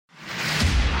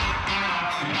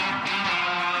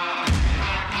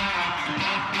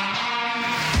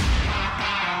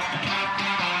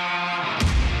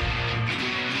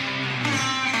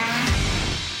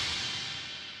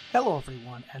Hello,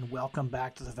 everyone, and welcome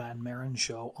back to the Van Maren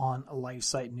Show on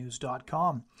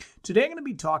LifeSiteNews.com. Today, I'm going to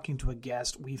be talking to a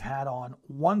guest we've had on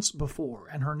once before,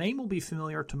 and her name will be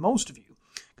familiar to most of you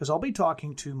because I'll be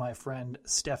talking to my friend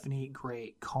Stephanie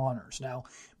Gray Connors. Now,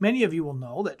 many of you will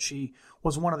know that she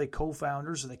was one of the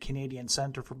co-founders of the Canadian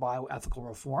Centre for Bioethical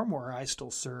Reform, where I still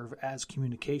serve as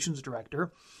communications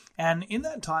director. And in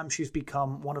that time, she's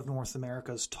become one of North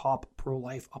America's top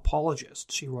pro-life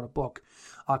apologists. She wrote a book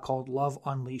called Love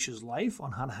Unleashes Life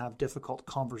on how to have difficult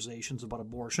conversations about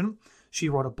abortion. She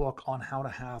wrote a book on how to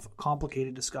have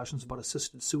complicated discussions about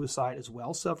assisted suicide as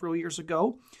well several years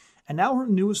ago. And now her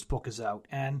newest book is out,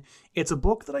 and it's a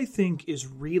book that I think is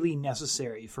really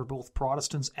necessary for both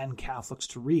Protestants and Catholics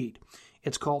to read.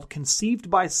 It's called Conceived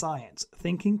by Science,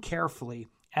 Thinking Carefully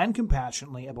and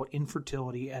Compassionately About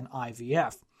Infertility and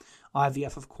IVF.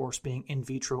 IVF, of course, being in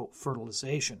vitro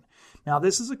fertilization. Now,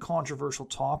 this is a controversial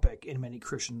topic in many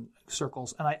Christian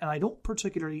circles, and I don't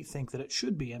particularly think that it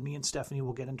should be, and me and Stephanie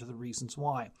will get into the reasons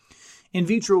why. In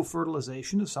vitro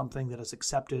fertilization is something that is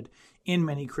accepted in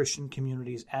many Christian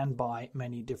communities and by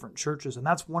many different churches, and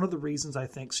that's one of the reasons I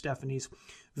think Stephanie's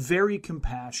very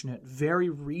compassionate, very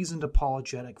reasoned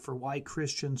apologetic for why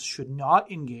Christians should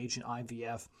not engage in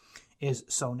IVF is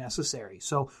so necessary.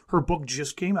 So her book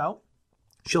just came out.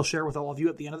 She'll share with all of you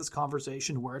at the end of this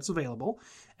conversation where it's available,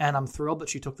 and I'm thrilled that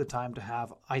she took the time to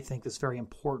have, I think, this very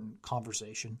important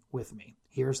conversation with me.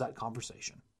 Here's that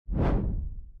conversation.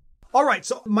 All right,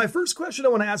 so my first question I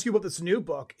want to ask you about this new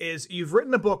book is, you've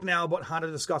written a book now about how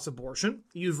to discuss abortion.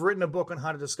 You've written a book on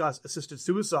how to discuss assisted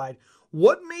suicide.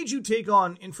 What made you take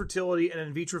on infertility and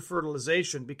in vitro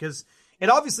fertilization? Because it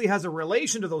obviously has a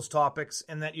relation to those topics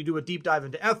and that you do a deep dive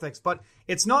into ethics, but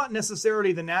it's not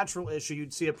necessarily the natural issue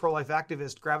you'd see a pro-life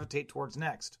activist gravitate towards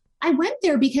next. I went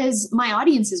there because my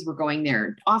audiences were going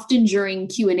there. Often during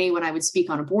Q&A when I would speak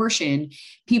on abortion,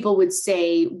 people would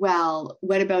say, well,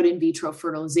 what about in vitro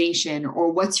fertilization?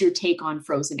 Or what's your take on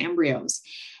frozen embryos?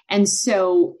 And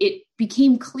so it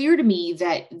became clear to me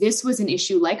that this was an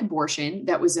issue like abortion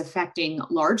that was affecting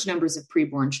large numbers of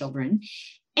preborn children.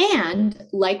 And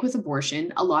like with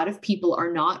abortion, a lot of people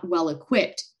are not well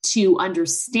equipped to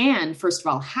understand, first of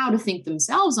all, how to think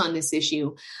themselves on this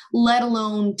issue, let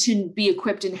alone to be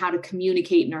equipped in how to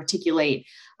communicate and articulate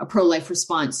a pro-life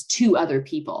response to other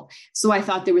people. So I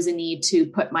thought there was a need to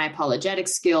put my apologetic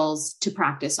skills to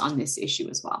practice on this issue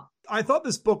as well. I thought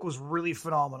this book was really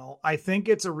phenomenal. I think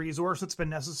it's a resource that's been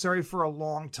necessary for a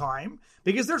long time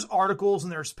because there's articles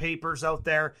and there's papers out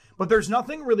there, but there's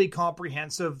nothing really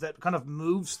comprehensive that kind of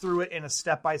moves through it in a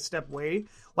step-by-step way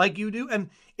like you do.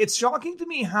 And it's shocking to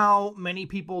me how many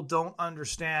people don't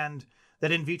understand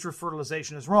that in vitro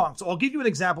fertilization is wrong. So I'll give you an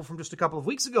example from just a couple of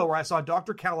weeks ago where I saw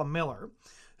Dr. Callum Miller,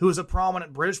 who is a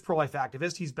prominent British pro-life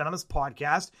activist. He's been on this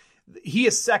podcast. He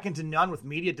is second to none with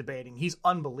media debating. He's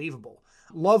unbelievable.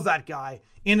 Love that guy.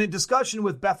 In a discussion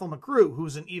with Bethel McGrew,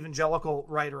 who's an evangelical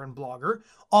writer and blogger,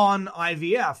 on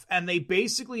IVF, and they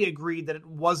basically agreed that it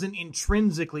wasn't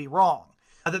intrinsically wrong,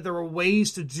 that there were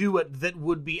ways to do it that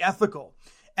would be ethical.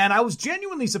 And I was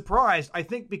genuinely surprised, I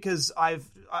think, because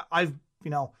I've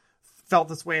felt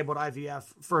this way about IVF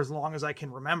for as long as I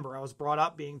can remember. I was brought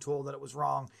up being told that it was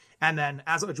wrong. And then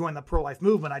as I joined the pro-life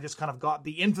movement, I just kind of got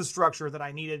the infrastructure that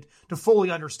I needed to fully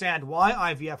understand why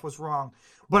IVF was wrong.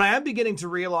 But I am beginning to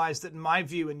realize that my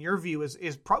view and your view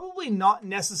is probably not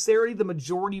necessarily the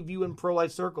majority view in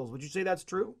pro-life circles. Would you say that's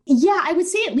true? Yeah, I would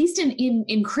say at least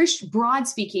in Christian, broad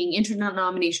speaking,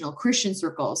 interdenominational Christian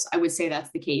circles, I would say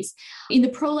that's the case. In the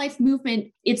pro-life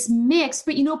movement, it's mixed,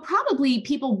 but probably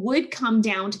people would come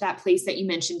down to that place that you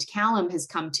mentioned Callum has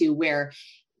come to, where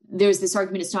there's this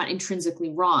argument it's not intrinsically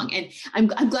wrong. And I'm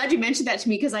glad you mentioned that to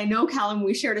me because I know Callum,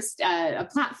 we shared a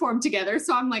platform together.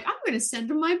 So I'm like, I'm going to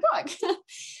send him my book.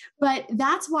 But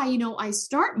that's why, I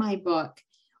start my book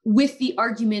with the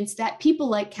arguments that people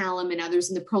like Callum and others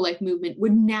in the pro-life movement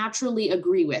would naturally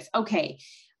agree with. Okay,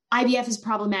 IVF is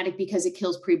problematic because it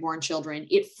kills preborn children.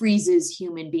 It freezes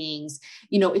human beings.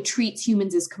 It treats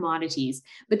humans as commodities.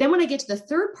 But then when I get to the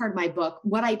third part of my book,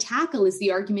 what I tackle is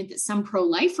the argument that some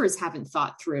pro-lifers haven't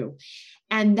thought through.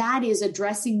 And that is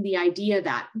addressing the idea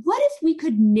that what if we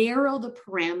could narrow the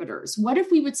parameters? What if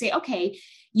we would say, okay,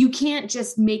 you can't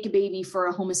just make a baby for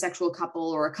a homosexual couple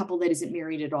or a couple that isn't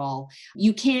married at all.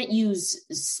 You can't use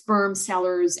sperm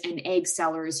sellers and egg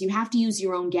sellers. You have to use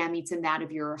your own gametes and that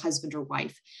of your husband or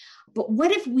wife. But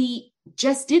what if we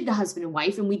just did the husband and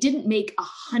wife and we didn't make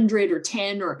 100 or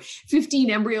 10 or 15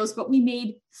 embryos, but we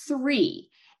made 3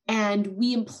 and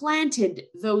we implanted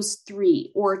those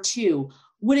 3 or 2?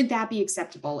 Wouldn't that be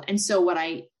acceptable? And so what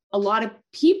I a lot of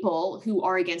people who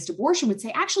are against abortion would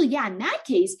say, actually, yeah, in that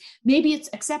case, maybe it's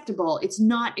acceptable. It's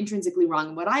not intrinsically wrong.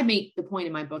 And what I make the point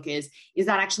in my book is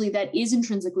that actually that is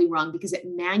intrinsically wrong because it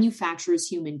manufactures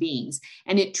human beings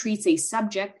and it treats a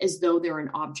subject as though they're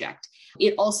an object.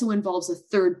 It also involves a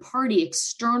third party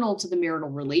external to the marital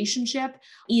relationship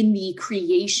in the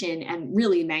creation and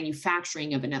really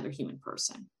manufacturing of another human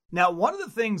person. Now, one of the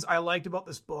things I liked about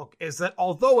this book is that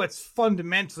although it's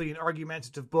fundamentally an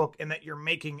argumentative book and that you're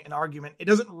making an argument, it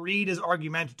doesn't read as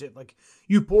argumentative. Like,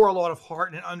 you pour a lot of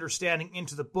heart and understanding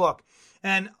into the book.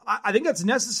 And I think that's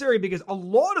necessary because a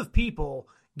lot of people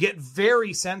get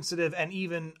very sensitive and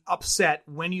even upset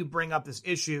when you bring up this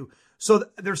issue. So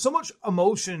there's so much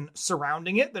emotion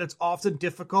surrounding it that it's often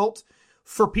difficult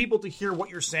for people to hear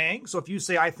what you're saying. So if you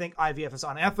say, I think IVF is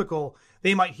unethical,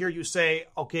 they might hear you say,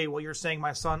 okay, well, you're saying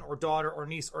my son or daughter or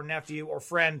niece or nephew or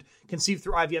friend conceived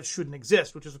through IVF shouldn't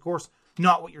exist, which is, of course,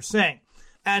 not what you're saying.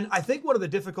 And I think one of the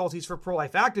difficulties for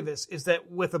pro-life activists is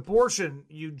that with abortion,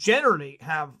 you generally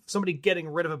have somebody getting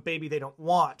rid of a baby they don't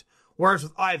want. Whereas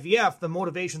with IVF, the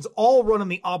motivations all run in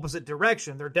the opposite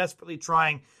direction. They're desperately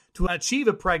trying to achieve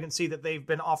a pregnancy that they've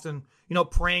been often,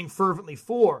 praying fervently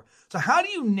for. So how do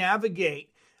you navigate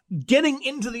getting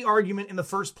into the argument in the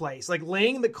first place, like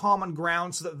laying the common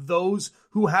ground so that those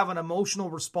who have an emotional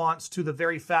response to the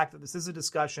very fact that this is a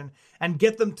discussion and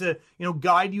get them to,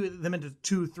 guide them into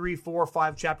 2, 3, 4,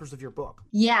 5 chapters of your book?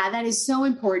 Yeah, that is so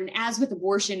important. As with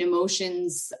abortion,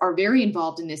 emotions are very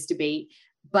involved in this debate.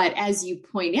 But as you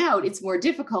point out, it's more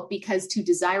difficult because to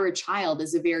desire a child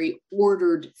is a very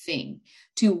ordered thing.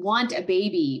 To want a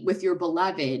baby with your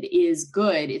beloved is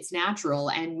good, it's natural,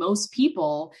 and most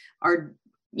people are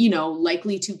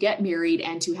likely to get married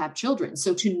and to have children.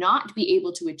 So to not be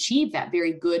able to achieve that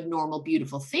very good, normal,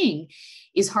 beautiful thing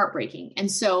is heartbreaking. And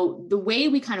so the way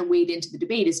we kind of wade into the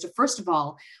debate is to, first of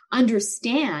all,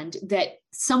 understand that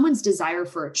someone's desire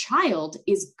for a child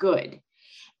is good.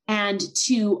 And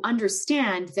to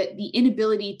understand that the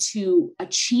inability to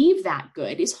achieve that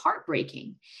good is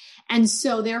heartbreaking. And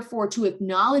so therefore, to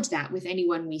acknowledge that with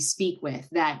anyone we speak with,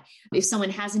 that if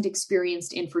someone hasn't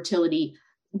experienced infertility,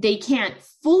 they can't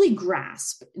fully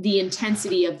grasp the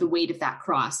intensity of the weight of that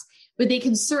cross, but they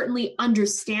can certainly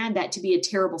understand that to be a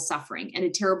terrible suffering and a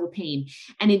terrible pain.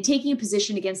 And in taking a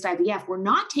position against IVF, we're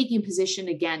not taking a position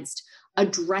against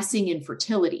addressing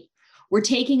infertility. We're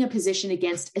taking a position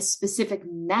against a specific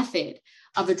method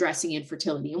of addressing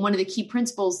infertility. And one of the key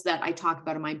principles that I talk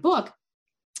about in my book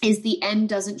is the end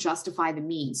doesn't justify the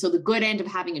means. So the good end of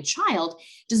having a child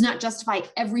does not justify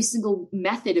every single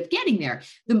method of getting there.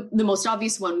 The most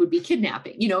obvious one would be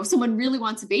kidnapping. If someone really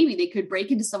wants a baby, they could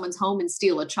break into someone's home and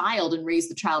steal a child and raise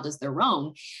the child as their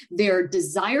own. Their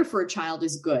desire for a child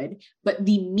is good, but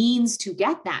the means to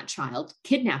get that child,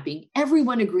 kidnapping,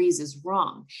 everyone agrees is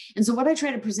wrong. And so what I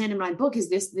try to present in my book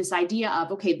is this idea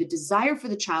of, okay, the desire for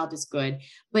the child is good,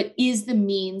 but is the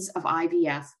means of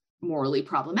IVF morally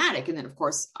problematic? And then, of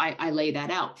course, I lay that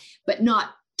out, but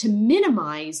not to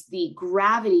minimize the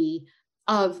gravity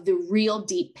of the real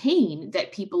deep pain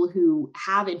that people who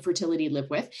have infertility live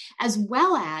with, as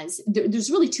well as there's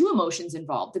really two emotions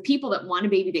involved. The people that want a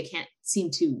baby that can't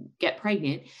seem to get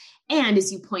pregnant. And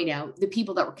as you point out, the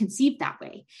people that were conceived that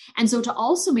way. And so to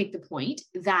also make the point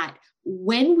that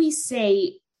when we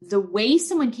say the way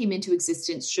someone came into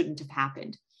existence shouldn't have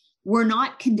happened, we're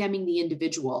not condemning the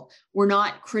individual. We're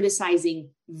not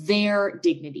criticizing their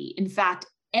dignity. In fact,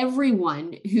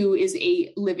 everyone who is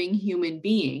a living human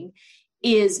being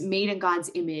is made in God's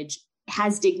image,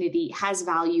 has dignity, has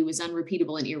value, is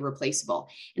unrepeatable and irreplaceable.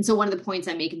 And so one of the points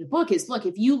I make in the book is, look,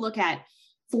 if you look at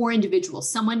 4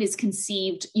 individuals, someone is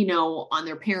conceived, on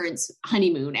their parents'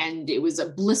 honeymoon, and it was a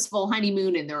blissful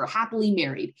honeymoon and they're happily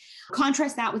married.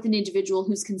 Contrast that with an individual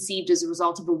who's conceived as a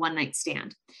result of a one-night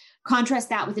stand. Contrast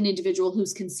that with an individual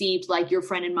who's conceived like your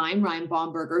friend and mine, Ryan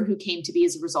Baumberger, who came to be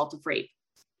as a result of rape.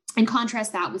 And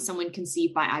contrast that with someone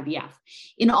conceived by IVF.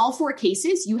 In all 4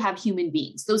 cases, you have human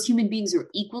beings. Those human beings are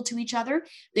equal to each other.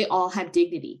 They all have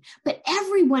dignity. But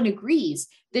everyone agrees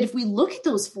that if we look at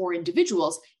those 4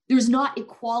 individuals, there's not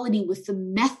equality with the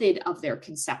method of their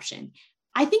conception.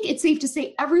 I think it's safe to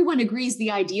say everyone agrees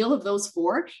the ideal of those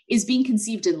 4 is being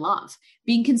conceived in love,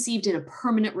 being conceived in a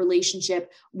permanent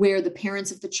relationship where the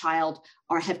parents of the child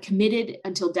have committed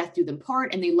until death do them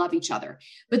part and they love each other.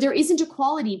 But there isn't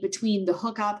equality between the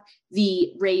hookup,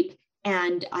 the rape,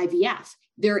 and IVF.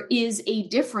 There is a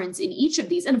difference in each of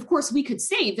these. And of course, we could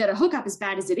say that a hookup, as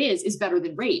bad as it is better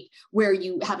than rape, where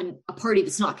you have a party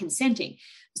that's not consenting.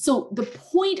 So the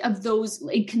point of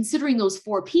considering those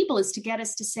 4 people is to get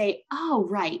us to say, oh,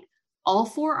 right, all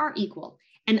 4 are equal.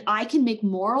 And I can make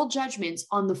moral judgments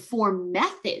on the 4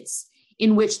 methods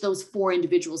in which those 4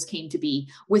 individuals came to be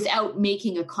without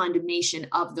making a condemnation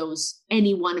of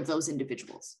any one of those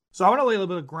individuals. So I want to lay a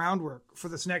little bit of groundwork for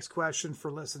this next question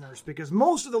for listeners, because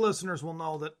most of the listeners will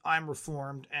know that I'm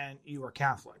Reformed and you are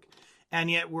Catholic. And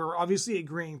yet we're obviously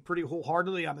agreeing pretty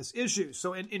wholeheartedly on this issue.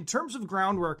 So in terms of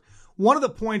groundwork, one of the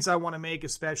points I want to make,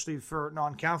 especially for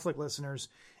non-Catholic listeners,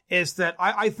 is that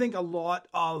I think a lot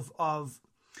of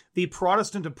the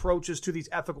Protestant approaches to these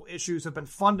ethical issues have been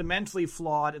fundamentally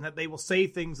flawed, and that they will say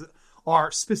things that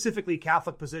are specifically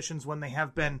Catholic positions when they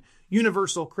have been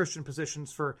universal Christian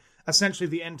positions for essentially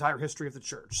the entire history of the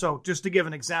church. So just to give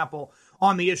an example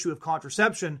on the issue of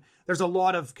contraception, there's a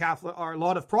lot of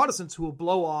Protestants who will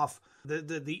blow off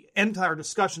the entire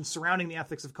discussion surrounding the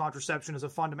ethics of contraception as a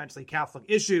fundamentally Catholic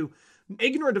issue,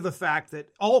 ignorant of the fact that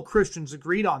all Christians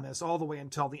agreed on this all the way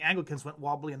until the Anglicans went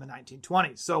wobbly in the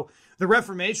 1920s. So the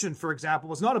Reformation, for example,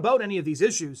 was not about any of these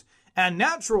issues, and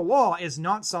natural law is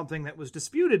not something that was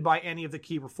disputed by any of the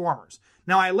key reformers.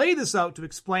 Now, I lay this out to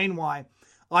explain why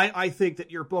I think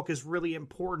that your book is really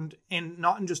important, and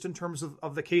not just in terms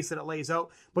of the case that it lays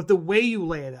out, but the way you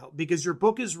lay it out, because your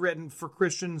book is written for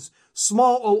Christians,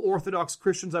 small O Orthodox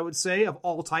Christians, I would say, of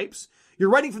all types. You're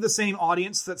writing for the same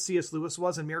audience that C.S. Lewis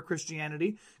was in Mere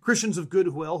Christianity, Christians of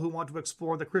goodwill who want to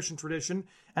explore the Christian tradition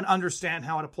and understand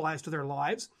how it applies to their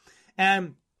lives.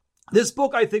 And this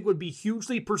book, I think, would be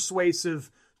hugely persuasive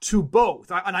to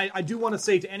both. I do want to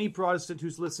say to any Protestant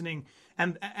who's listening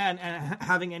and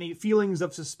having any feelings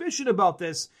of suspicion about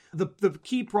this, the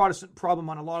key Protestant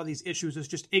problem on a lot of these issues is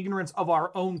just ignorance of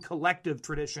our own collective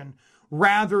tradition,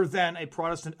 rather than a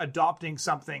Protestant adopting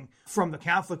something from the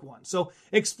Catholic one. So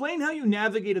explain how you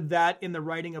navigated that in the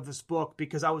writing of this book,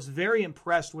 because I was very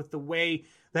impressed with the way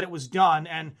that it was done.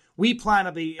 And we plan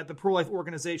at the pro-life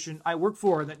organization I work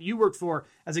for, and that you worked for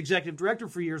as executive director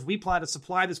for years, we plan to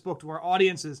supply this book to our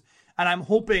audiences. And I'm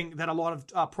hoping that a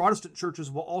lot of Protestant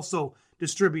churches will also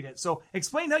distribute it. So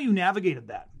explain how you navigated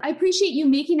that. I appreciate you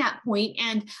making that point.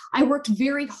 And I worked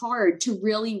very hard to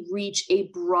really reach a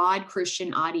broad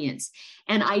Christian audience.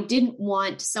 And I didn't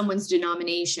want someone's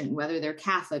denomination, whether they're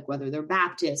Catholic, whether they're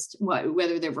Baptist,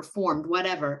 whether they're Reformed,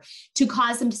 whatever, to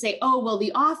cause them to say, oh, well,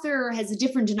 the author has a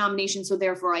different denomination, so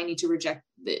therefore I need to reject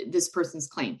this person's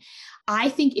claim. I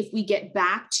think if we get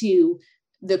back to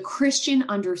the Christian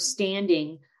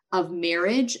understanding of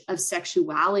marriage, of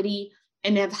sexuality,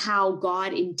 and of how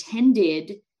God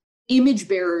intended image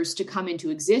bearers to come into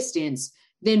existence,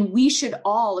 then we should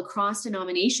all across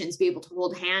denominations be able to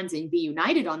hold hands and be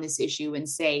united on this issue and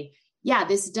say, yeah,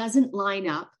 this doesn't line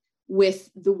up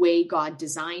with the way God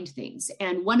designed things.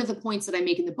 And one of the points that I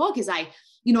make in the book is I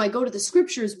go to the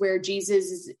scriptures where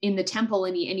Jesus is in the temple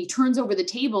and he turns over the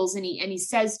tables and he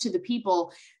says to the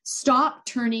people, stop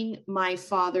turning my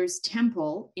Father's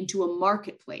temple into a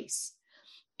marketplace.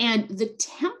 And the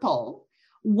temple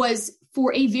was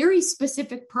for a very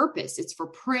specific purpose. It's for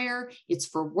prayer, it's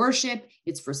for worship,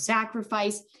 it's for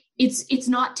sacrifice. It's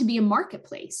not to be a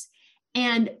marketplace.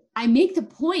 And I make the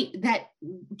point that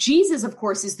Jesus, of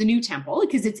course, is the new temple,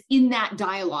 because it's in that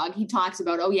dialogue. He talks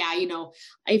about, oh yeah,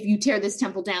 if you tear this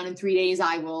temple down in 3 days,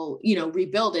 I will,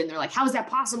 rebuild it. And they're like, how is that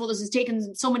possible? This has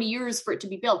taken so many years for it to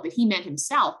be built, but he meant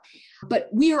himself. But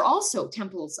we are also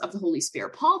temples of the Holy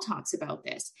Spirit. Paul talks about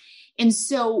this. And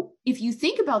so if you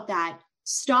think about that,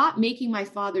 stop making my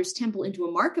Father's temple into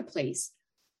a marketplace.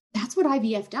 That's what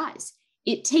IVF does.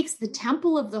 It takes the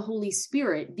temple of the Holy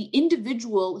Spirit, the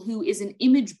individual who is an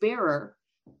image bearer,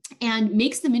 and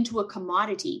makes them into a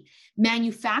commodity,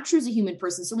 manufactures a human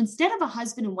person. So instead of a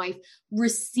husband and wife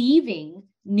receiving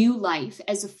new life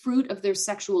as a fruit of their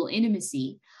sexual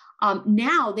intimacy,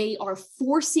 now they are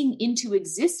forcing into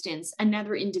existence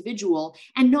another individual,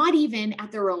 and not even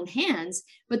at their own hands,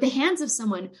 but the hands of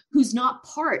someone who's not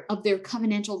part of their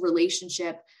covenantal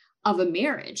relationship of a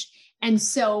marriage. And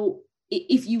so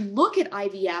if you look at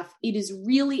IVF, it is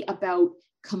really about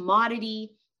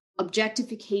commodity,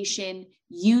 objectification,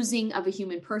 using of a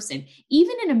human person.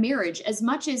 Even in a marriage, as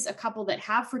much as a couple that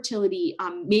have fertility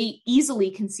may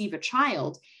easily conceive a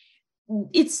child,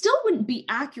 it still wouldn't be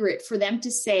accurate for them to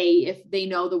say, if they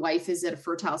know the wife is at a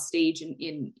fertile stage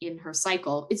in her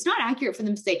cycle, it's not accurate for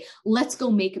them to say, let's go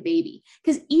make a baby.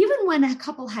 Because even when a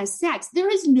couple has sex,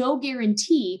 there is no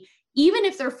guarantee, even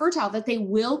if they're fertile, that they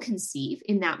will conceive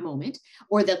in that moment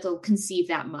or that they'll conceive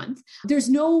that month. There's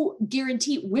no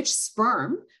guarantee which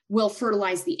sperm will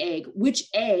fertilize the egg, which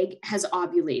egg has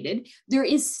ovulated. There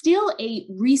is still a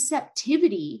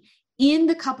receptivity in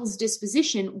the couple's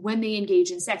disposition when they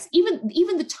engage in sex,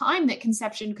 even the time that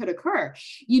conception could occur.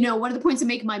 One of the points I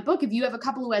make in my book, if you have a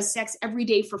couple who has sex every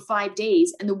day for 5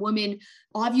 days and the woman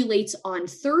ovulates on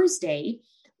Thursday,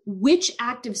 which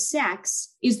act of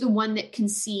sex is the one that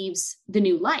conceives the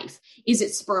new life? Is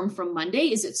it sperm from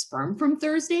Monday? Is it sperm from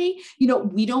Thursday?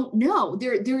 We don't know.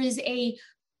 There is a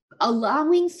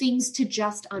allowing things to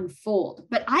just unfold.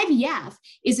 But IVF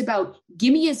is about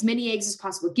give me as many eggs as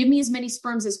possible, give me as many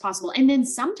sperms as possible. And then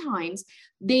sometimes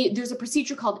there's a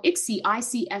procedure called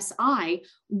ICSI,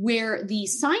 where the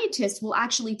scientist will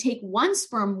actually take one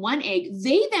sperm, one egg.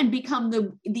 They then become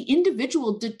the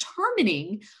individual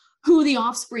determining who the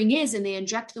offspring is, and they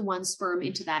inject the one sperm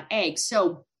into that egg.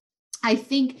 So I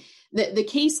think that the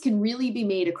case can really be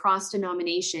made across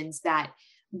denominations that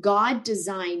God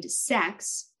designed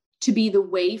sex to be the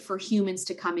way for humans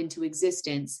to come into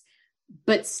existence,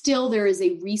 but still there is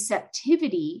a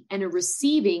receptivity and a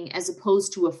receiving as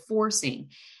opposed to a forcing.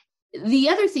 The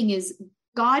other thing is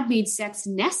God made sex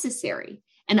necessary,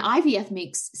 and IVF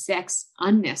makes sex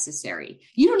unnecessary.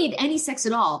 You don't need any sex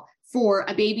at all for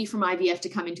a baby from IVF to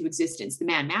come into existence. The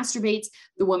man masturbates,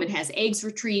 the woman has eggs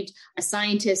retrieved, a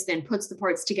scientist then puts the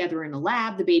parts together in a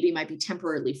lab, the baby might be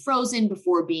temporarily frozen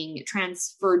before being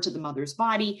transferred to the mother's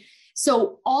body.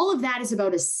 So all of that is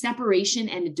about a separation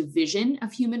and a division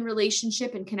of human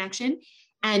relationship and connection.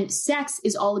 And sex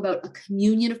is all about a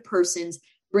communion of persons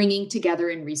bringing together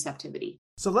in receptivity.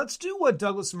 So let's do what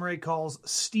Douglas Murray calls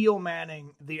steel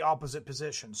manning the opposite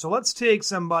position. So let's take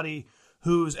somebody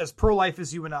who's as pro-life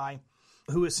as you and I,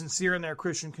 who is sincere in their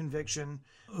Christian conviction,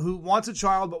 who wants a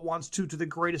child but wants to the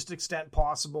greatest extent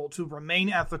possible, to remain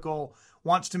ethical,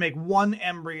 wants to make one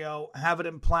embryo, have it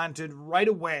implanted right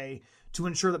away to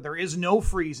ensure that there is no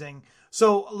freezing.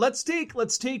 So let's take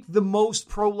the most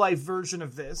pro-life version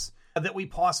of this that we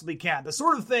possibly can. The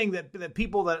sort of thing that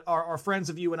people that are friends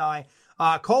of you and I,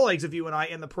 colleagues of you and I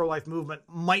in the pro-life movement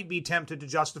might be tempted to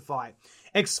justify.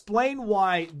 Explain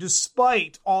why,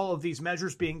 despite all of these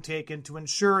measures being taken to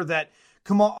ensure that,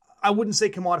 I wouldn't say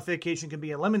commodification can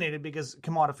be eliminated because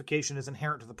commodification is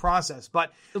inherent to the process,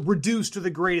 but reduced to the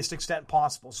greatest extent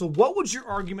possible. So what would your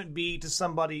argument be to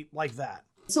somebody like that?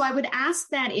 So I would ask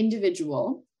that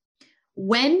individual,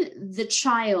 when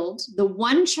the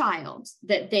one child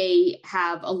that they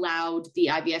have allowed the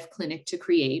IVF clinic to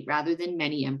create rather than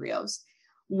many embryos,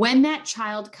 when that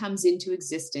child comes into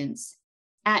existence,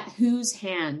 at whose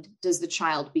hand does the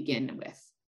child begin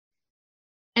with?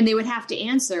 And they would have to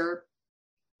answer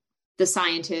the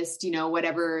scientist,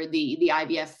 whatever the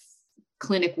IVF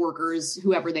clinic workers,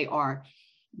 whoever they are.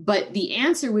 But the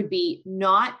answer would be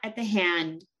not at the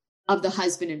hand of the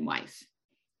husband and wife.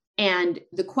 And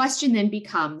the question then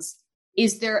becomes,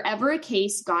 is there ever a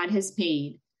case God has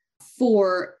made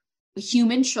for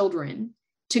human children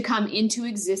to come into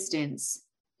existence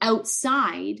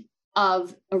outside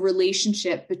of a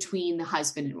relationship between the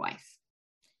husband and wife?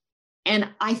 And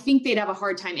I think they'd have a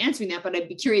hard time answering that, but I'd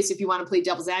be curious if you want to play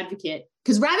devil's advocate,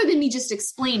 because rather than me just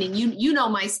explaining, you know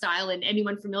my style, and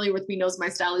anyone familiar with me knows my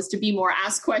style is to be more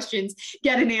ask questions,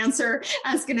 get an answer,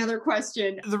 ask another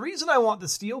question. The reason I want the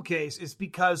steel case is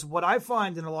because what I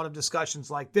find in a lot of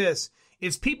discussions like this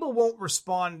is people won't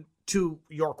respond to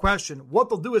your question. What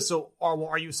they'll do is,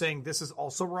 are you saying this is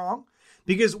also wrong?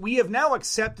 Because we have now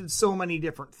accepted so many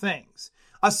different things,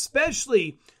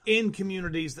 especially in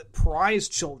communities that prize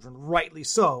children, rightly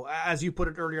so, as you put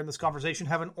it earlier in this conversation,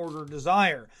 have an ordered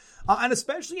desire. And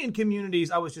especially in communities,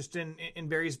 I was just in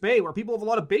Barry's Bay, where people have a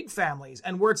lot of big families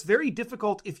and where it's very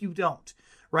difficult if you don't,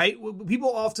 right?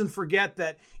 People often forget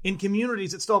that in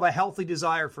communities that still have a healthy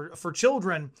desire for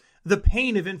children, the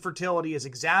pain of infertility is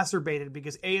exacerbated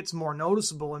because A, it's more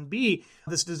noticeable, and B,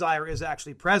 this desire is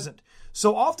actually present.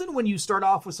 So often when you start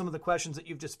off with some of the questions that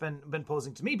you've just been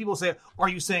posing to me, people say, are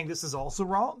you saying this is also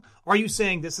wrong? Are you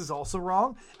saying this is also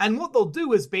wrong? And what they'll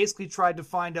do is basically try to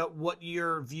find out what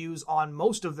your views on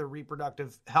most of the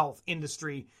reproductive health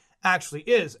industry actually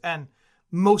is. And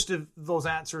most of those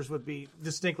answers would be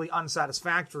distinctly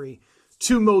unsatisfactory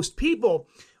to most people,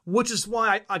 which is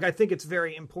why I think it's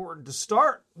very important to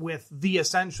start with the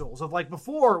essentials of, like,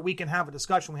 before we can have a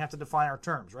discussion, we have to define our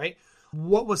terms, right?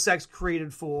 What was sex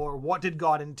created for? What did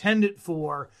God intend it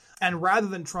for? And rather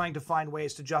than trying to find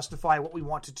ways to justify what we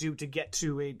want to do to get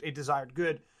to a desired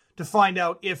good, to find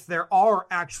out if there are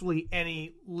actually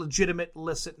any legitimate,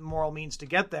 licit, moral means to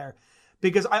get there.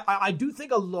 Because I do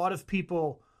think a lot of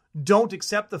people don't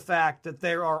accept the fact that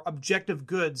there are objective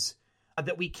goods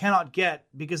that we cannot get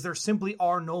because there simply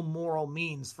are no moral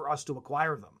means for us to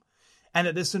acquire them. And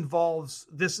that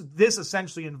this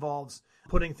essentially involves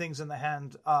putting things in the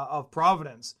hand of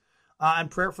providence.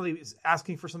 and prayerfully is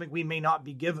asking for something we may not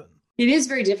be given. It is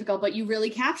very difficult, but you really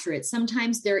capture it.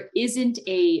 Sometimes there isn't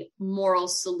a moral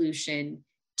solution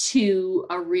to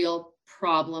a real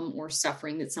problem or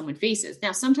suffering that someone faces.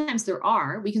 Now, sometimes there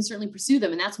are. We can certainly pursue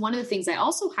them. And that's one of the things I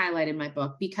also highlight in my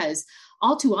book, because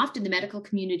all too often the medical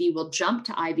community will jump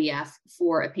to IVF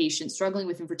for a patient struggling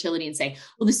with infertility and say,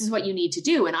 well, this is what you need to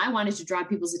do. And I wanted to draw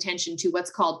people's attention to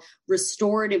what's called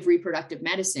restorative reproductive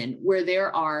medicine, where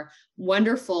there are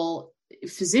wonderful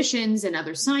physicians and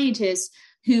other scientists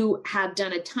who have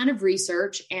done a ton of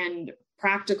research and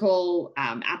practical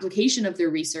application of their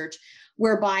research,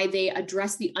 whereby they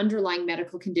address the underlying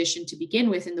medical condition to begin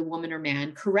with in the woman or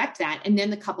man, correct that, and then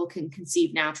the couple can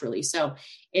conceive naturally. So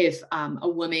if a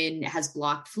woman has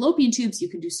blocked fallopian tubes, you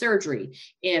can do surgery.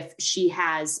 If she's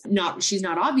not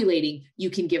ovulating,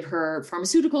 you can give her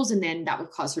pharmaceuticals, and then that will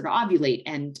cause her to ovulate,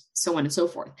 and so on and so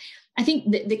forth. I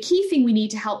think the key thing we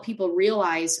need to help people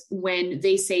realize when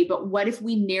they say, but what if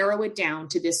we narrow it down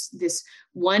to this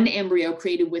one embryo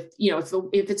created with,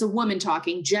 if it's a woman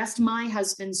talking, just my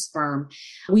husband's sperm,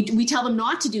 we tell them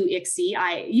not to do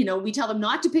ICSI. We tell them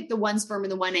not to pick the one sperm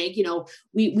and the one egg.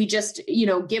 We just,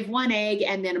 give one egg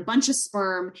and then a bunch of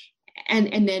sperm,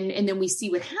 and then we see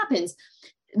what happens.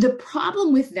 The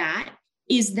problem with that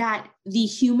is that the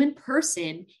human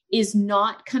person is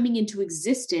not coming into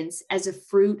existence as a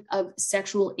fruit of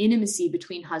sexual intimacy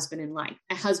between husband and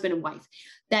wife.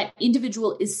 That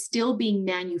individual is still being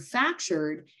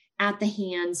manufactured at the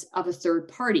hands of a third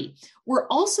party. We're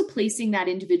also placing that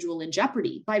individual in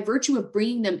jeopardy by virtue of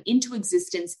bringing them into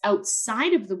existence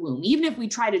outside of the womb. Even if we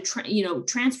try to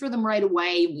transfer them right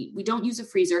away, we don't use a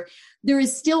freezer, there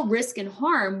is still risk and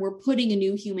harm we're putting a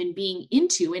new human being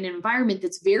into an environment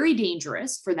that's very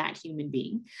dangerous for that human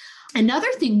being.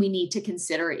 Another thing we need to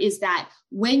consider is that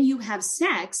when you have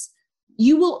sex,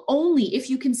 you will only, if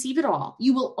you conceive at all,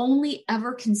 you will only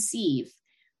ever conceive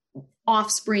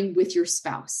offspring with your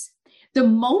spouse. The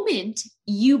moment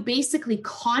you basically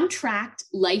contract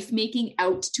life making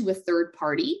out to a third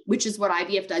party, which is what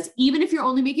IVF does, even if you're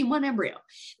only making one embryo,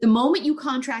 the moment you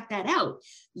contract that out,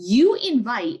 you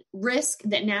invite risk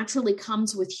that naturally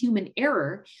comes with human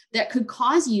error that could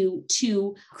cause you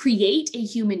to create a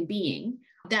human being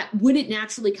that wouldn't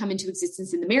naturally come into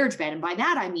existence in the marriage bed. And by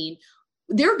that, I mean,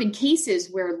 there have been cases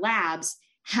where labs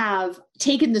have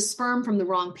taken the sperm from the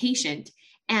wrong patient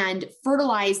and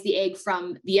fertilize the egg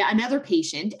from another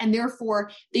patient. And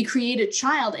therefore they create a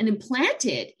child and implant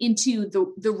it into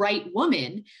the right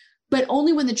woman, but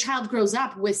only when the child grows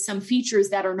up with some features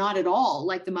that are not at all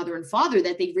like the mother and father,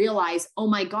 that they realize, oh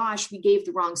my gosh, we gave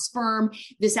the wrong sperm.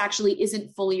 This actually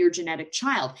isn't fully your genetic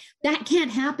child. That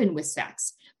can't happen with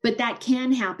sex, but that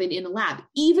can happen in a lab,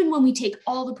 even when we take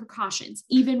all the precautions,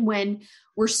 even when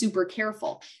we're super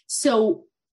careful. So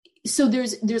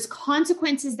there's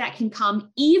consequences that can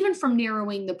come even from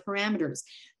narrowing the parameters.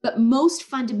 But most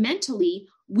fundamentally,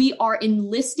 we are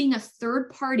enlisting a third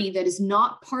party that is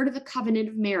not part of the covenant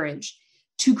of marriage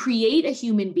to create a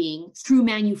human being through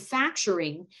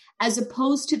manufacturing, as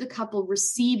opposed to the couple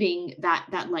receiving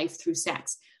that life through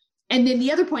sex. And then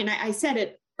the other point, I said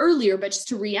it earlier, but just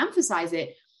to reemphasize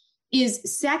it,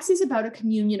 is sex is about a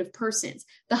communion of persons.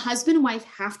 The husband and wife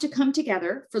have to come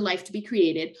together for life to be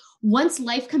created. Once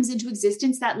life comes into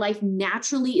existence, that life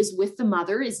naturally is with the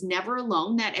mother, is never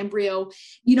alone. That embryo,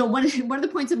 one of the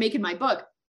points I make in my book,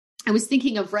 I was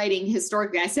thinking of writing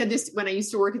historically. I said this when I used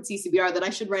to work at CCBR, that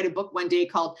I should write a book one day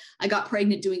called I Got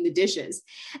Pregnant Doing the Dishes.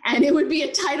 And it would be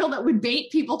a title that would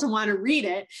bait people to want to read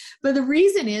it. But the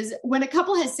reason is, when a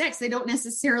couple has sex, they don't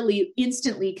necessarily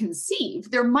instantly conceive.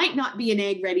 There might not be an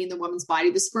egg ready in the woman's body.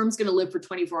 The sperm's going to live for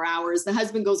 24 hours. The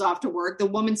husband goes off to work. The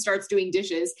woman starts doing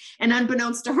dishes. And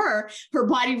unbeknownst to her, her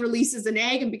body releases an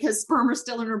egg. And because sperm are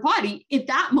still in her body, at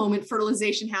that moment,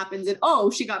 fertilization happens.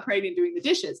 And she got pregnant doing the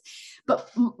dishes.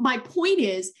 But my point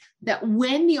is that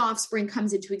when the offspring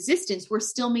comes into existence, we're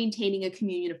still maintaining a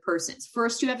communion of persons.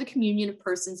 First, you have the communion of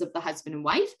persons of the husband and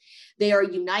wife. They are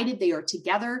united. They are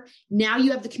together. Now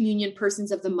you have the communion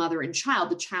persons of the mother and child.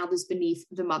 The child is beneath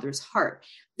the mother's heart.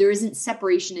 There isn't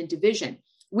separation and division.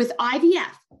 With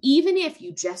IVF, even if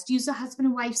you just use a husband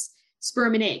and wife's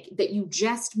sperm and egg, that you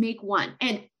just make one.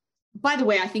 And by the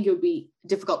way, I think it would be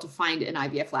difficult to find an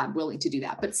IVF lab willing to do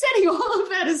that. But setting all of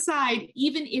that aside,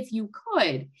 even if you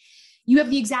could, you have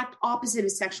the exact opposite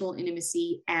of sexual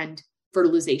intimacy and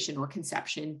fertilization or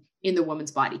conception in the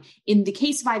woman's body. In the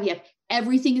case of IVF,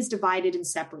 everything is divided and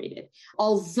separated.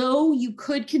 Although you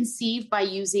could conceive by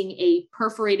using a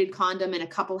perforated condom and a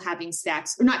couple having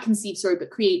sex, or not conceive, sorry, but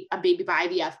create a baby by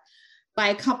IVF by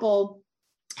a couple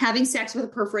having sex with a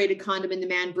perforated condom and the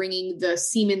man bringing the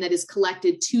semen that is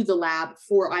collected to the lab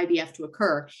for IVF to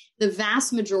occur. The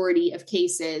vast majority of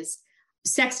cases,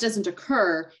 sex doesn't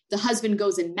occur. The husband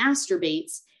goes and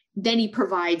masturbates. Then he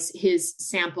provides his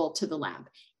sample to the lab.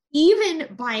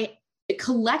 Even by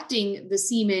collecting the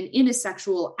semen in a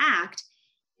sexual act,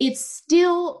 it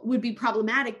still would be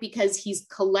problematic because he's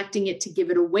collecting it to give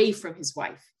it away from his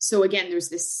wife. So again, there's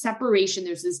this separation,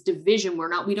 there's this division.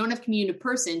 We don't have communion of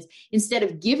persons. Instead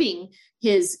of giving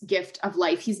his gift of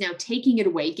life, he's now taking it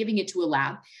away, giving it to a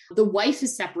lab. The wife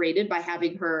is separated by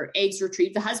having her eggs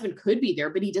retrieved. The husband could be there,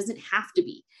 but he doesn't have to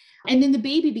be. And then the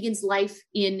baby begins life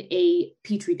in a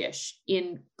petri dish,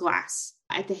 in glass,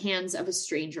 at the hands of a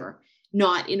stranger,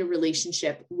 not in a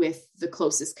relationship with the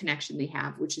closest connection they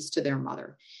have, which is to their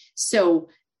mother. So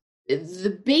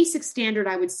the basic standard,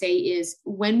 I would say, is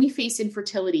when we face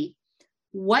infertility,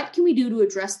 what can we do to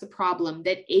address the problem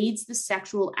that aids the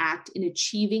sexual act in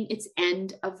achieving its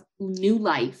end of new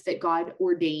life that God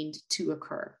ordained to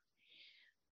occur?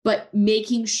 But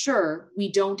making sure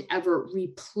we don't ever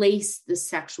replace the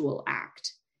sexual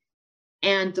act.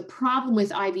 And the problem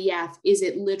with IVF is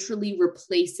it literally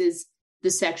replaces the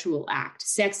sexual act.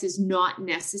 Sex is not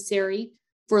necessary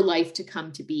for life to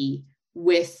come to be.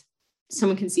 With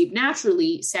someone conceived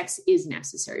naturally, sex is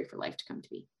necessary for life to come to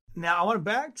be. Now, I want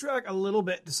to backtrack a little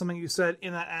bit to something you said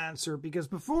in that answer, because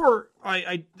before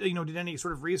I did any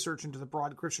sort of research into the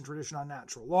broad Christian tradition on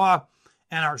natural law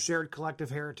and our shared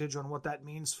collective heritage on what that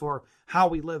means for how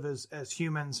we live as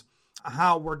humans,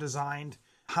 how we're designed,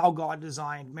 how God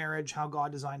designed marriage, how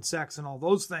God designed sex, and all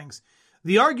those things.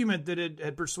 The argument that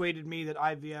had persuaded me that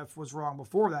IVF was wrong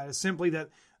before that is simply that,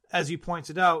 as you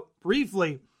pointed out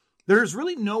briefly, there's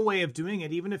really no way of doing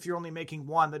it, even if you're only making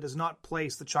one, that does not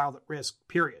place the child at risk,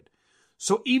 period.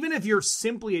 So even if you're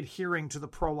simply adhering to the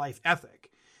pro-life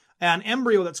ethic, an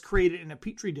embryo that's created in a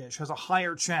petri dish has a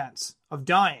higher chance of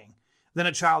dying than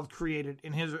a child created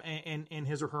in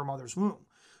his or her mother's womb.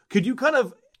 Could you kind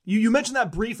of, you mentioned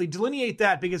that briefly, delineate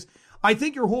that, because I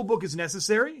think your whole book is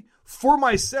necessary. For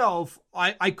myself,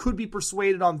 I could be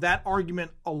persuaded on that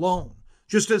argument alone,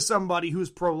 just as somebody who's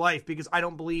pro-life, because I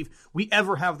don't believe we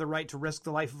ever have the right to risk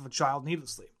the life of a child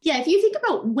needlessly. Yeah, if you think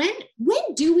about when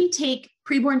do we take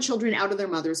preborn children out of their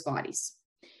mother's bodies?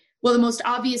 Well, the most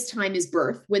obvious time is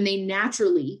birth, when they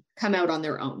naturally come out on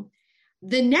their own.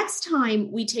 The next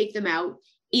time we take them out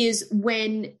is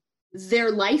when their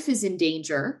life is in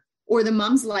danger, or the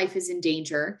mom's life is in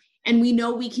danger, and we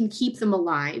know we can keep them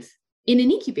alive in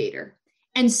an incubator.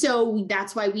 And so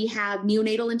that's why we have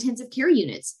neonatal intensive care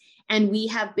units. And we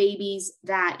have babies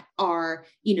that are,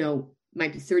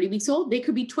 might be 30 weeks old. They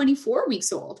could be 24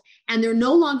 weeks old. And they're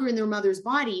no longer in their mother's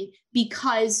body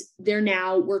because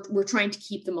we're trying to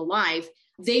keep them alive.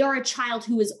 They are a child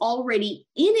who is already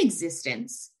in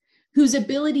existence, whose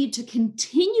ability to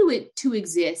continue it to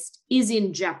exist is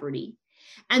in jeopardy.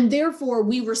 And therefore,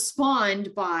 we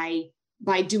respond by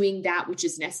doing that which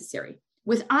is necessary.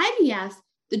 With IVF,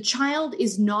 the child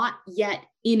is not yet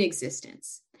in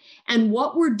existence. And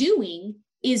what we're doing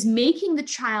is making the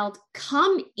child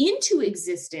come into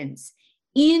existence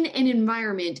in an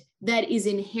environment that is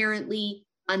inherently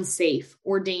unsafe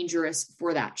or dangerous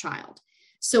for that child.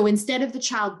 So instead of the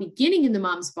child beginning in the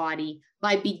mom's body,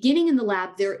 by beginning in the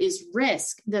lab, there is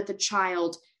risk that the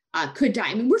child could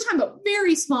die. I mean, we're talking about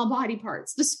very small body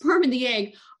parts. The sperm and the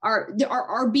egg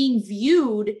are being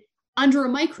viewed under a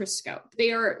microscope.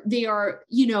 They are,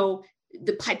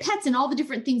 the pipettes and all the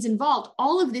different things involved.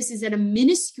 All of this is at a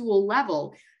minuscule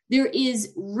level. There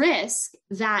is risk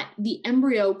that the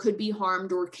embryo could be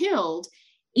harmed or killed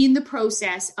in the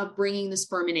process of bringing the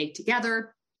sperm and egg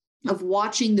together, of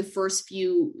watching the first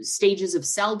few stages of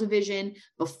cell division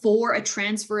before a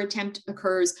transfer attempt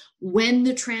occurs, when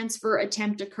the transfer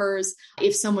attempt occurs.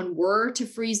 If someone were to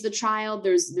freeze the child,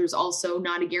 there's also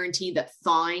not a guarantee that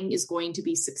thawing is going to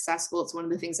be successful. It's one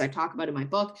of the things I talk about in my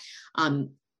book.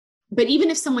 But even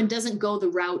if someone doesn't go the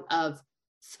route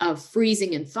of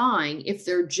freezing and thawing, if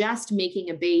they're just making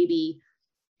a baby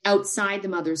outside the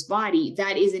mother's body,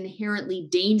 that is inherently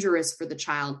dangerous for the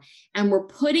child. And we're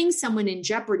putting someone in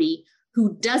jeopardy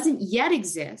who doesn't yet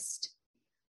exist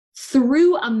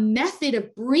through a method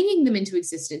of bringing them into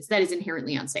existence that is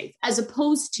inherently unsafe, as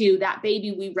opposed to that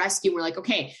baby we rescue. We're like,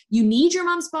 okay, you need your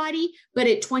mom's body, but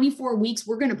at 24 weeks,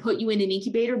 we're going to put you in an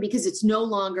incubator because it's no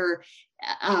longer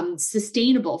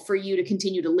sustainable for you to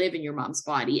continue to live in your mom's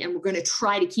body. And we're going to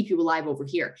try to keep you alive over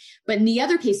here. But in the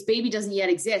other case, baby doesn't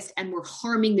yet exist, and we're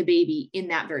harming the baby in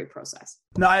that very process.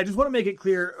 Now, I just want to make it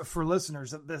clear for listeners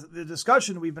that the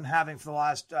discussion we've been having for the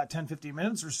last 10, 15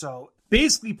 minutes or so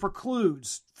basically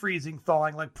precludes freezing,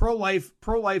 thawing, like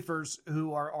pro-lifers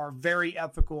who are very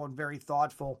ethical and very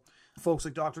thoughtful, folks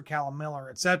like Dr. Callum Miller,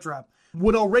 etc.,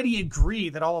 would already agree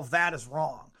that all of that is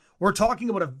wrong. We're talking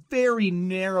about a very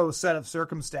narrow set of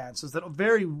circumstances that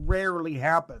very rarely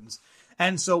happens.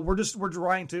 And so we're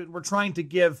trying to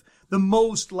give the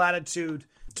most latitude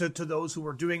to those who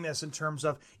are doing this in terms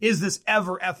of, is this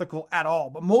ever ethical at all?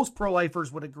 But most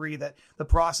pro-lifers would agree that the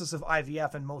process of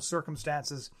IVF in most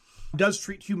circumstances does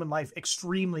treat human life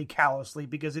extremely callously,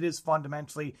 because it is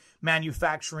fundamentally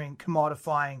manufacturing,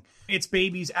 commodifying its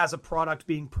babies as a product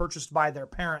being purchased by their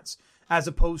parents, as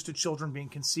opposed to children being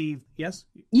conceived. Yes?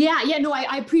 Yeah. No,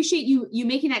 I appreciate you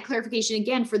making that clarification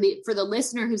again for the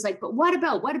listener who's like, but what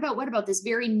about this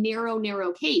very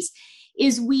narrow case?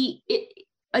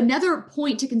 Another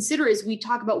point to consider as we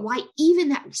talk about why even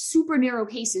that super narrow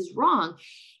case is wrong,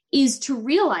 is to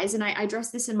realize, and I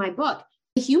address this in my book,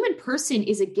 the human person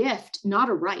is a gift, not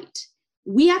a right.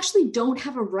 We actually don't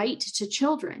have a right to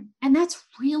children. And that's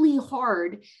really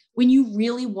hard when you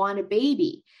really want a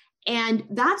baby. And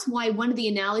that's why one of the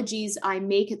analogies I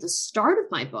make at the start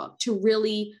of my book to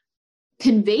really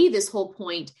convey this whole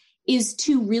point is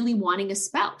to really wanting a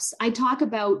spouse. I talk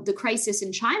about the crisis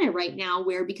in China right now,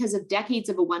 where because of decades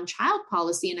of a one-child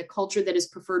policy and a culture that has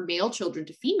preferred male children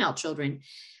to female children,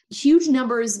 huge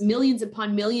numbers, millions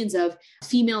upon millions of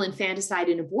female infanticide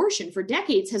and abortion for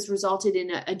decades has resulted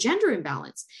in a gender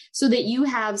imbalance, so that you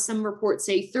have, some reports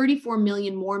say, 34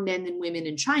 million more men than women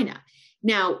in China.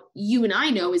 Now, you and I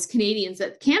know as Canadians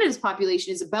that Canada's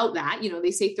population is about that.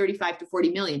 They say 35 to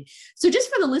 40 million. So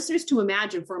just for the listeners to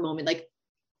imagine for a moment, like,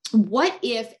 what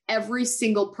if every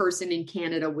single person in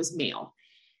Canada was male?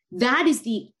 That is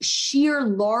the sheer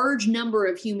large number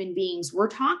of human beings we're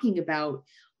talking about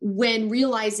when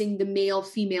realizing the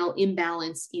male-female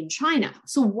imbalance in China.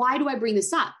 So why do I bring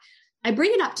this up? I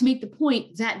bring it up to make the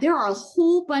point that there are a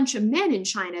whole bunch of men in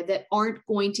China that aren't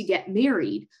going to get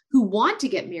married, who want to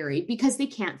get married because they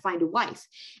can't find a wife.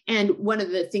 And one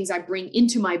of the things I bring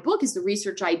into my book is the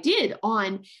research I did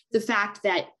on the fact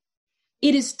that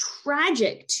it is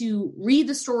tragic to read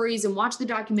the stories and watch the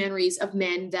documentaries of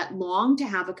men that long to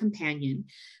have a companion,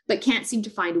 but can't seem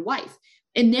to find a wife.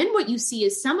 And then what you see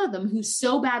is some of them who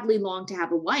so badly long to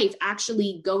have a wife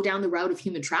actually go down the route of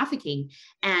human trafficking,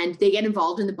 and they get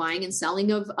involved in the buying and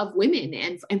selling of women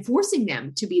and forcing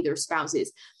them to be their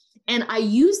spouses. And I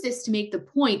use this to make the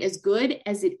point, as good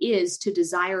as it is to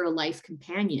desire a life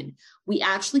companion, we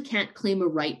actually can't claim a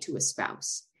right to a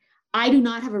spouse. I do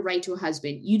not have a right to a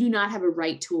husband. You do not have a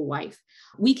right to a wife.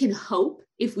 We can hope,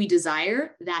 if we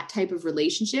desire that type of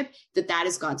relationship, that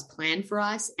is God's plan for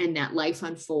us and that life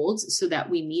unfolds so that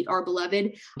we meet our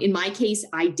beloved. In my case,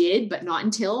 I did, but not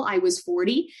until I was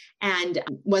 40 and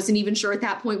wasn't even sure at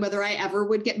that point whether I ever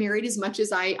would get married as much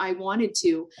as I wanted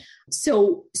to.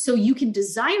 So you can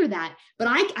desire that, but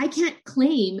I can't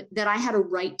claim that I had a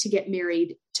right to get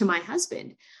married to my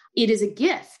husband. It is a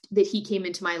gift that he came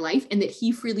into my life and that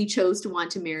he freely chose to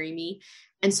want to marry me,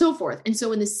 and so forth. And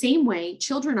so in the same way,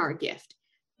 children are a gift.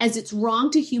 As it's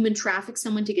wrong to human traffic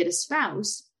someone to get a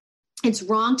spouse, it's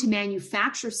wrong to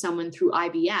manufacture someone through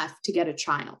IVF to get a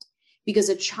child, because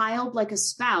a child, like a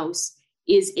spouse,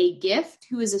 is a gift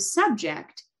who is a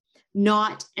subject,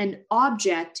 not an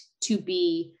object to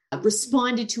be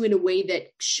responded to in a way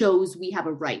that shows we have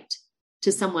a right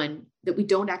to someone that we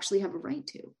don't actually have a right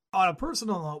to. On a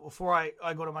personal note, before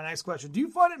I go to my next question, do you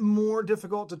find it more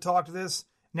difficult to talk to this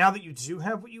now that you do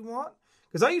have what you want?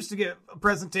 Because I used to get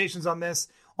presentations on this,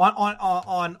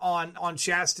 on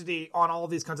chastity, on all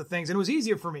of these kinds of things, and it was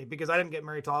easier for me because I didn't get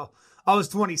married till I was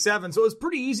 27, so it was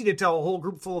pretty easy to tell a whole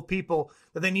group full of people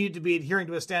that they needed to be adhering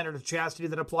to a standard of chastity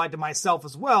that applied to myself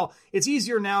as well. It's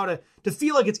easier now to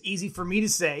feel like it's easy for me to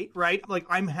say, right? Like,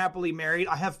 I'm happily married.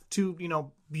 I have two,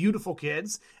 beautiful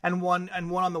kids and one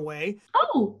on the way.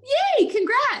 Oh, yay!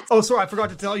 Congrats! Oh, sorry, I forgot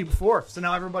to tell you before. So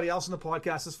now everybody else in the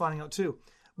podcast is finding out too.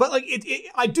 But like,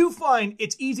 I do find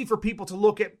it's easy for people to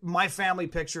look at my family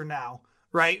picture now,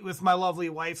 right, with my lovely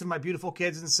wife and my beautiful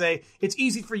kids, and say, it's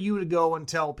easy for you to go and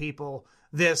tell people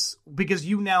this because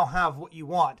you now have what you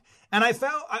want. And I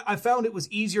found it was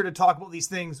easier to talk about these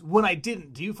things when I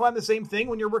didn't. Do you find the same thing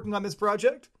when you're working on this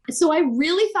project? So I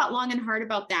really thought long and hard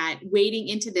about that, wading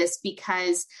into this,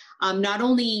 because not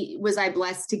only was I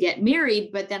blessed to get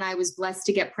married, but then I was blessed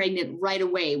to get pregnant right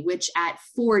away, which at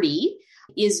 40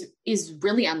 is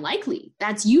really unlikely.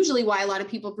 That's usually why a lot of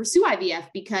people pursue IVF,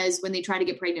 because when they try to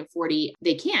get pregnant at 40,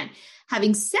 they can't.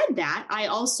 Having said that, I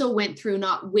also went through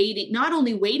not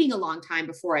only waiting a long time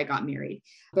before I got married,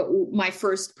 but my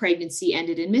first pregnancy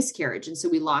ended in miscarriage. And so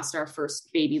we lost our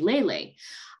first baby, Lele.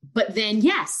 But then,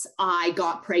 yes, I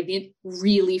got pregnant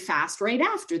really fast right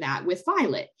after that with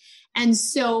Violet. And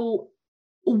so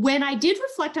when I did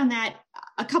reflect on that,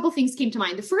 a couple things came to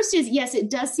mind. The first is, yes,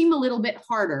 it does seem a little bit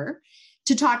harder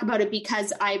to talk about it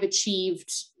because I've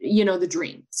achieved, the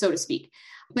dream, so to speak.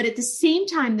 But at the same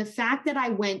time, the fact that I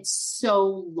went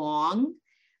so long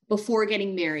before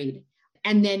getting married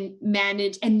and then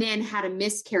managed and then had a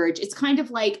miscarriage, it's kind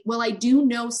of like, well, I do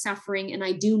know suffering and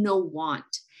I do know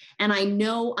want, and I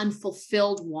know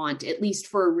unfulfilled want, at least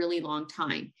for a really long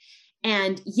time.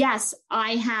 And yes,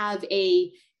 I have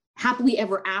a happily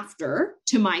ever after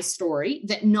to my story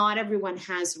that not everyone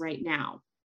has right now.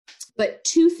 But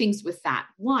two things with that.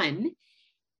 One,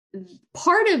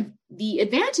 part of the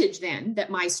advantage then that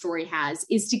my story has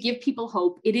is to give people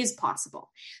hope it is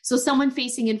possible. So someone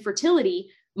facing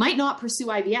infertility might not pursue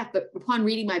IVF, but upon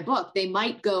reading my book, they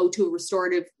might go to a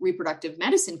restorative reproductive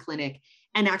medicine clinic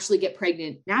and actually get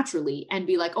pregnant naturally and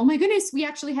be like, oh my goodness, we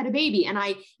actually had a baby. And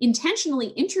I intentionally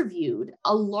interviewed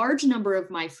a large number of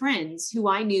my friends who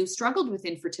I knew struggled with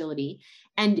infertility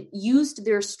and used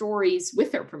their stories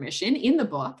with their permission in the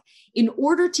book in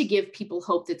order to give people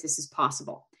hope that this is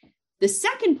possible. The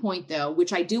second point, though,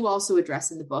 which I do also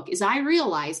address in the book, is I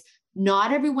realize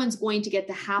not everyone's going to get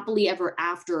the happily ever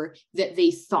after that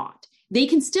they thought. They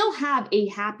can still have a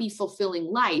happy, fulfilling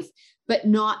life, but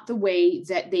not the way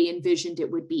that they envisioned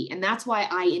it would be. And that's why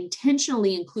I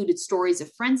intentionally included stories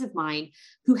of friends of mine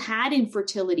who had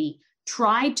infertility,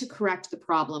 tried to correct the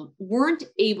problem, weren't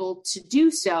able to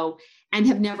do so, and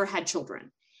have never had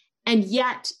children. And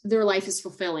yet their life is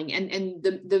fulfilling. And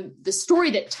the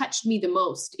story that touched me the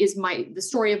most is the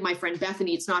story of my friend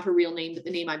Bethany. It's not her real name, but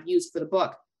the name I've used for the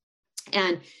book.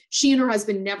 And she and her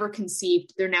husband never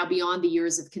conceived. They're now beyond the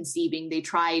years of conceiving. They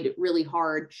tried really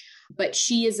hard, but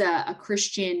she is a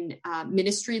Christian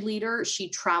ministry leader. She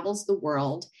travels the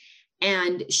world,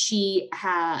 and she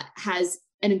has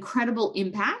an incredible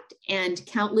impact and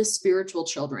countless spiritual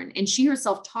children. And she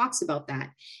herself talks about that.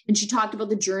 And she talked about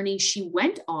the journey she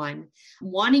went on,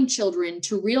 wanting children,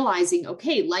 to realizing,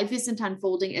 okay, life isn't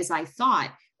unfolding as I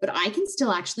thought, but I can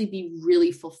still actually be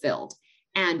really fulfilled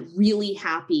and really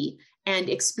happy and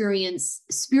experience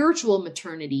spiritual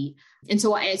maternity. And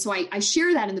so I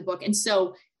share that in the book. And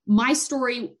so my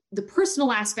story, the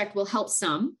personal aspect, will help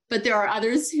some, but there are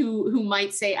others who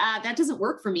might say, that doesn't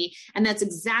work for me. And that's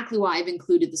exactly why I've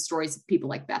included the stories of people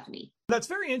like Bethany. That's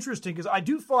very interesting, because I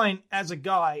do find, as a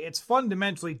guy, it's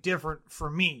fundamentally different for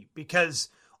me, because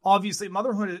obviously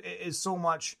motherhood is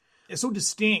so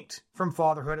distinct from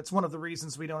fatherhood. It's one of the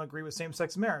reasons we don't agree with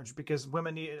same-sex marriage, because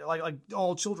women need, like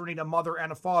all children need a mother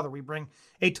and a father. We bring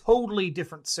a totally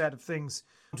different set of things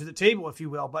to the table, if you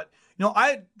will. But,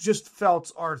 I just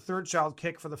felt our third child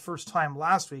kick for the first time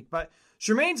last week, but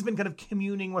Charmaine's been kind of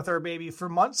communing with our baby for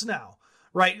months now,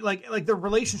 right? Like the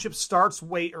relationship starts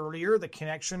way earlier. The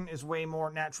connection is way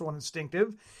more natural and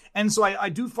instinctive. And so I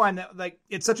do find that, like,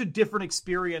 it's such a different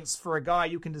experience for a guy.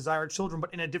 You can desire children,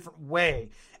 but in a different way.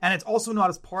 And it's also not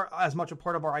as much a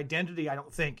part of our identity, I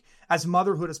don't think, as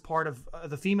motherhood is part of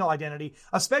the female identity,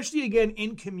 especially, again,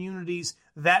 in communities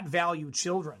that value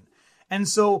children. And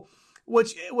so,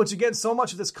 which again, so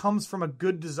much of this comes from a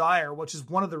good desire, which is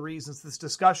one of the reasons this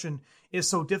discussion is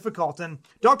so difficult. And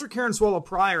Dr. Karen Swallow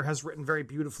Pryor has written very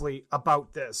beautifully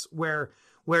about this, where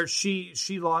she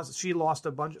lost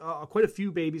a bunch, quite a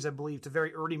few babies, I believe, to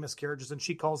very early miscarriages, and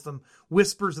she calls them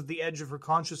whispers at the edge of her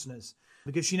consciousness,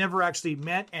 because she never actually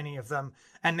met any of them.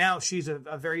 And now she's a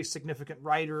very significant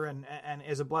writer and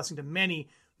is a blessing to many,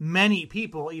 many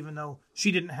people, even though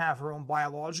she didn't have her own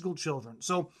biological children.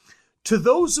 So to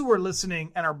those who are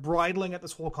listening and are bridling at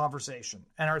this whole conversation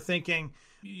and are thinking,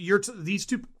 these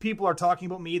two people are talking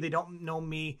about me, they don't know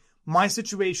me, my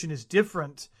situation is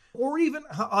different, or even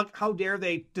how dare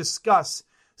they discuss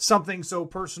something so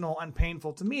personal and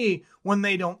painful to me when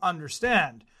they don't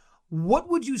understand? What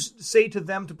would you say to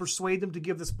them to persuade them to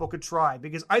give this book a try?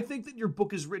 Because I think that your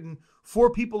book is written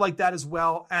for people like that as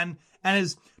well, and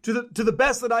is to the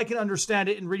best that I can understand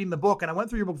it in reading the book. And I went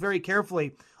through your book very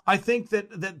carefully. I think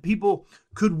that people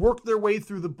could work their way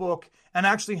through the book and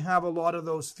actually have a lot of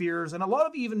those fears and a lot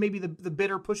of even maybe the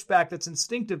bitter pushback that's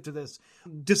instinctive to this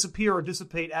disappear or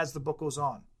dissipate as the book goes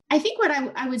on. I think what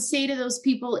I would say to those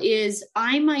people is,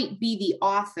 I might be the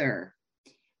author,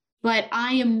 but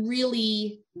I am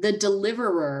really the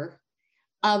deliverer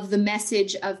of the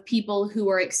message of people who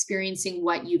are experiencing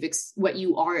what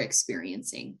you are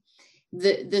experiencing.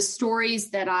 The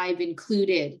stories that I've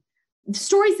included,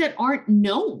 stories that aren't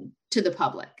known to the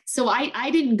public. So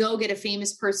I didn't go get a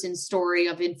famous person's story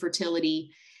of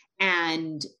infertility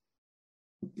and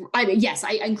Yes,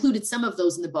 I included some of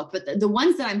those in the book, but the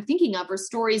ones that I'm thinking of are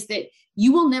stories that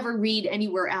you will never read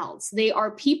anywhere else. They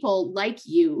are people like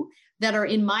you that are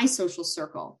in my social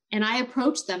circle. And I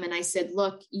approached them and I said,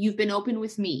 look, you've been open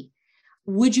with me.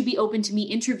 Would you be open to me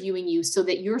interviewing you so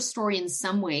that your story in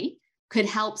some way could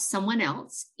help someone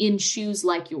else in shoes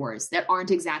like yours that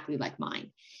aren't exactly like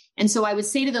mine? And so I would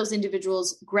say to those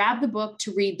individuals, grab the book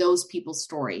to read those people's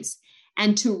stories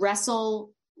and to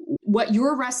wrestle what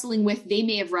you're wrestling with, they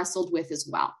may have wrestled with as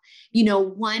well. You know,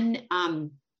 one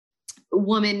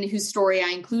woman whose story I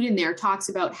include in there talks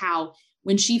about how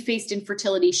when she faced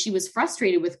infertility, she was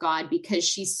frustrated with God because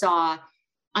she saw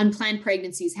unplanned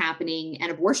pregnancies happening and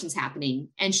abortions happening.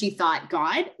 And she thought,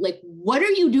 God, like, what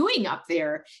are you doing up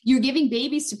there? You're giving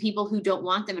babies to people who don't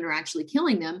want them and are actually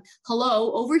killing them.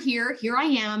 Hello, over here I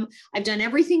am. I've done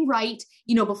everything right.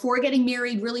 You know, before getting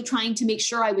married, really trying to make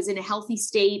sure I was in a healthy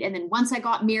state. And then once I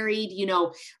got married, you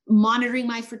know, monitoring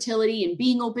my fertility and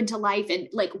being open to life and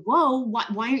like, whoa,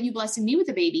 why aren't you blessing me with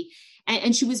a baby?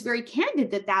 And she was very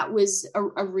candid that was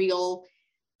a real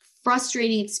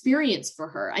frustrating experience for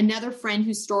her. Another friend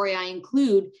whose story I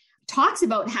include talks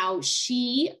about how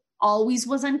she always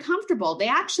was uncomfortable.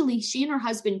 She and her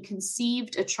husband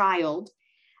conceived a child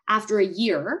after a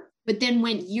year, but then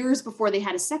went years before they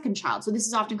had a second child. So this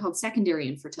is often called secondary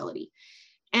infertility.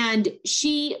 And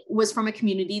she was from a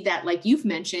community that, like you've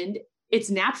mentioned, it's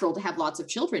natural to have lots of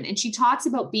children. And she talks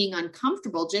about being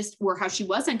uncomfortable, how she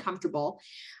was uncomfortable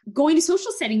going to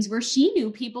social settings where she knew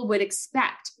people would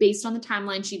expect, based on the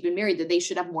timeline she'd been married, that they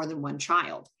should have more than one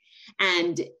child.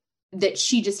 And that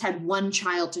she just had one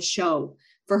child to show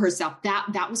for herself.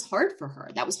 That was hard for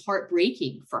her. That was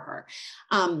heartbreaking for her.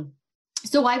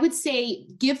 So I would say,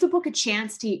 give the book a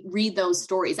chance to read those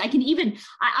stories. I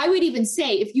would even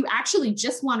say, if you actually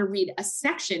just want to read a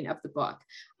section of the book,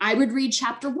 I would read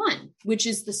chapter 1, which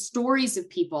is the stories of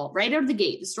people right out of the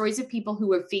gate, the stories of people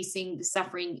who are facing the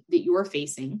suffering that you're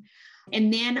facing.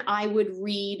 And then I would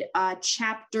read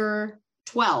chapter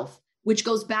 12, which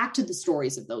goes back to the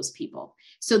stories of those people.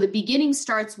 So the beginning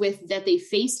starts with that they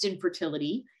faced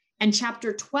infertility, and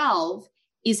chapter 12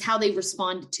 is how they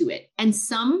responded to it. And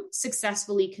some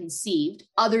successfully conceived,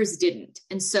 others didn't.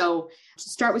 And so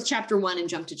start with chapter 1 and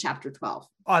jump to chapter 12.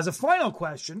 As a final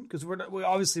question, because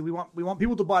we want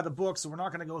people to buy the book, so we're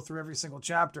not going to go through every single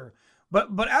chapter.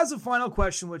 But as a final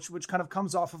question, which kind of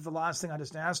comes off of the last thing I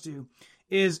just asked you,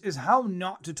 is how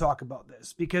not to talk about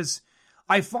this. Because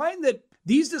I find that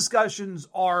these discussions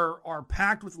are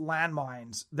packed with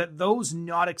landmines that those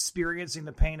not experiencing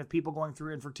the pain of people going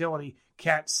through infertility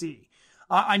can't see.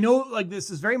 I know, like, this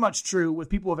is very much true with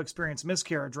people who have experienced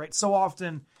miscarriage, right? So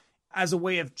often, as a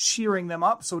way of cheering them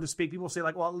up, so to speak, people say,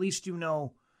 like, well, at least you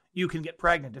know you can get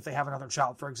pregnant if they have another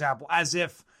child, for example, as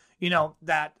if, you know,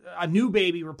 that a new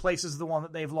baby replaces the one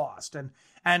that they've lost.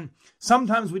 And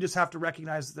sometimes we just have to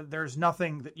recognize that there's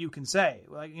nothing that you can say.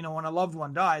 Like, you know, when a loved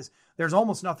one dies, there's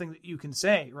almost nothing that you can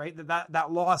say, right?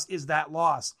 That loss is that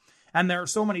loss. And there are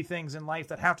so many things in life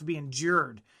that have to be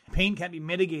endured. Pain can't be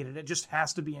mitigated. It just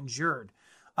has to be endured.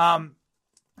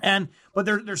 But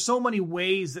there's so many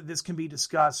ways that this can be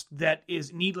discussed that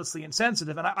is needlessly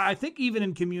insensitive. And I think even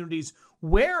in communities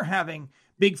where having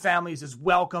big families is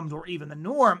welcomed or even the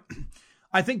norm,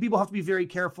 I think people have to be very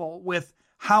careful with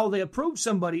how they approach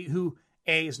somebody who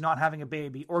is not having a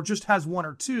baby or just has one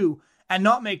or two, and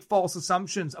not make false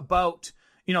assumptions about,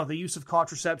 you know, the use of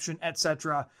contraception,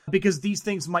 etc., because these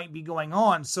things might be going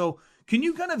on. So can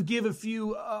you kind of give a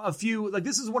few, like,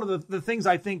 this is one of the things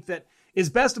I think that is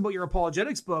best about your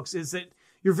apologetics books, is that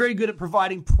you're very good at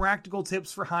providing practical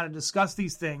tips for how to discuss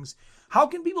these things. How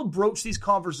can people broach these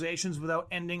conversations without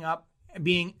ending up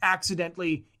being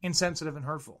accidentally insensitive and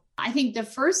hurtful? I think the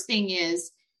first thing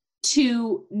is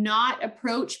to not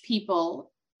approach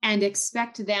people and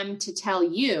expect them to tell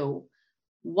you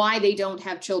why they don't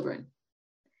have children.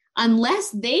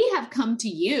 Unless they have come to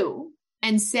you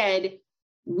and said,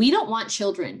 we don't want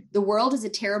children. The world is a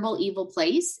terrible, evil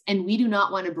place, and we do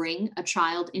not want to bring a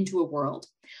child into a world.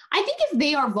 I think if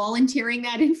they are volunteering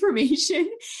that information,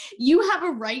 you have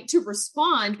a right to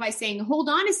respond by saying, hold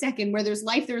on a second, where there's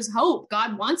life, there's hope.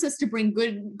 God wants us to bring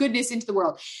goodness into the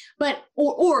world. But,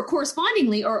 or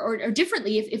correspondingly, or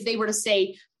differently, if they were to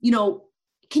say, you know,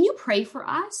 can you pray for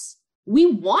us? We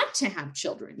want to have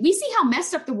children. We see how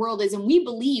messed up the world is, and we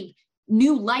believe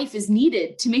new life is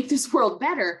needed to make this world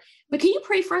better. But can you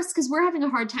pray for us? Because we're having a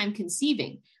hard time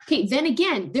conceiving. Okay, then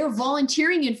again, they're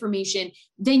volunteering information,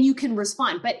 then you can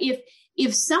respond. But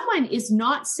if someone is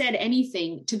not said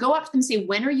anything, to go up to them and say,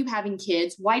 when are you having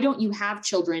kids? Why don't you have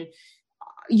children?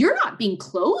 you're not being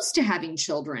close to having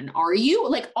children, are you?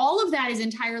 Like, all of that is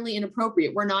entirely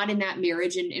inappropriate. We're not in that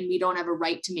marriage, and we don't have a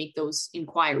right to make those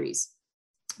inquiries.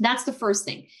 That's the first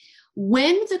thing.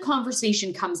 When the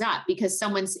conversation comes up, because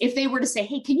if they were to say,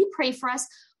 hey, can you pray for us?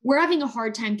 We're having a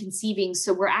hard time conceiving,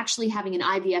 so we're actually having an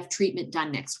IVF treatment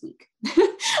done next week.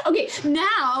 Okay,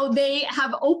 now they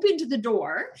have opened the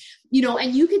door,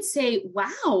 and you could say,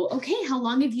 wow, okay, how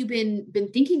long have you been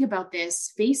thinking about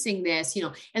this, facing this,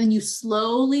 and then you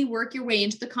slowly work your way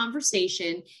into the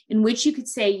conversation in which you could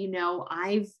say,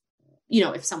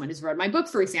 if someone has read my book,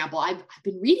 for example, I've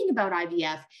been reading about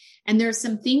IVF, and there's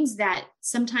some things that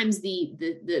sometimes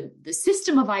the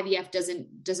system of IVF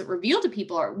doesn't reveal to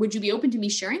people. Or would you be open to me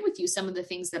sharing with you some of the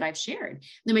things that I've shared? And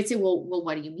they might say, well,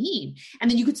 what do you mean? And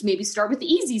then you could maybe start with the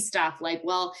easy stuff, like,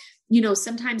 well,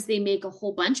 sometimes they make a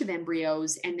whole bunch of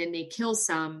embryos and then they kill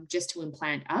some just to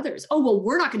implant others. Oh, well,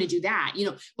 we're not going to do that,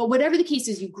 but whatever the case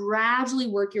is, you gradually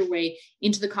work your way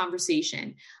into the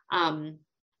conversation.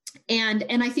 And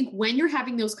I think when you're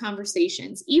having those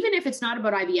conversations, even if it's not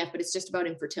about IVF, but it's just about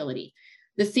infertility,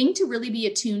 the thing to really be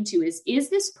attuned to is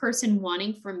this person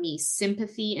wanting from me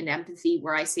sympathy and empathy,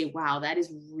 where I say, wow, that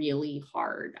is really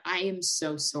hard. I am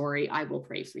so sorry. I will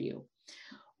pray for you.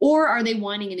 Or are they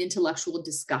wanting an intellectual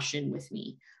discussion with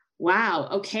me? Wow.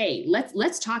 Okay.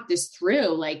 Let's talk this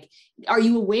through. Like, are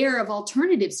you aware of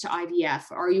alternatives to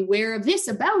IVF? Are you aware of this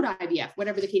about IVF?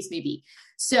 Whatever the case may be.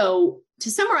 So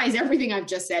to summarize everything I've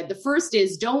just said, the first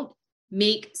is, don't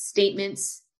make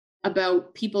statements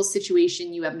about people's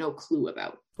situation you have no clue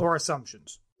about. Or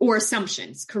assumptions.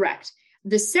 Correct.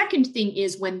 The second thing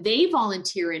is, when they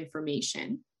volunteer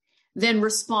information, then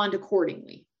respond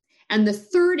accordingly. And the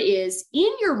third is, in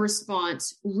your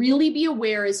response, really be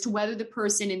aware as to whether the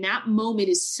person in that moment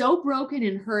is so broken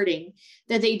and hurting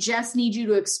that they just need you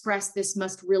to express this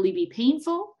must really be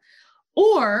painful,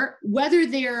 or whether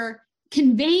they're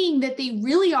conveying that they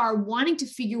really are wanting to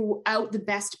figure out the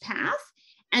best path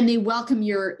and they welcome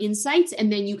your insights, and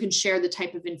then you can share the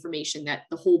type of information that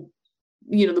the whole,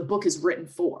 the book is written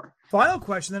for. Final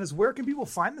question then is, where can people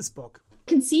find this book?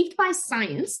 Conceived by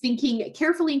Science, Thinking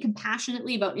Carefully and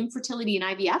Compassionately About Infertility and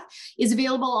IVF, is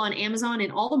available on Amazon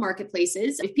and all the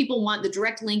marketplaces. If people want the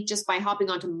direct link, just by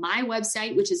hopping onto my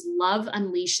website, which is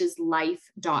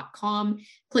loveunleasheslife.com,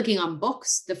 clicking on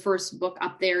books, the first book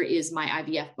up there is my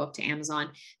IVF book to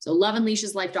Amazon. So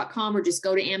loveunleasheslife.com, or just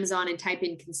go to Amazon and type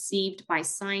in Conceived by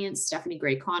Science, Stephanie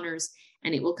Gray Connors,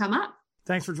 and it will come up.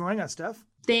 Thanks for joining us, Steph.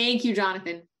 Thank you,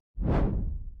 Jonathan.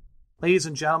 Ladies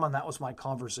and gentlemen, that was my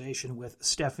conversation with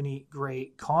Stephanie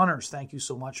Gray Connors. Thank you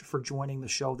so much for joining the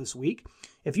show this week.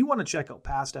 If you want to check out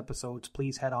past episodes,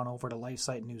 please head on over to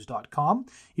lifesitenews.com.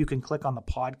 You can click on the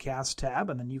podcast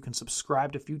tab, and then you can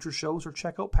subscribe to future shows or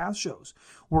check out past shows.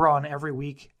 We're on every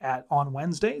week on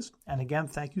Wednesdays. And again,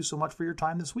 thank you so much for your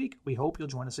time this week. We hope you'll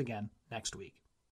join us again next week.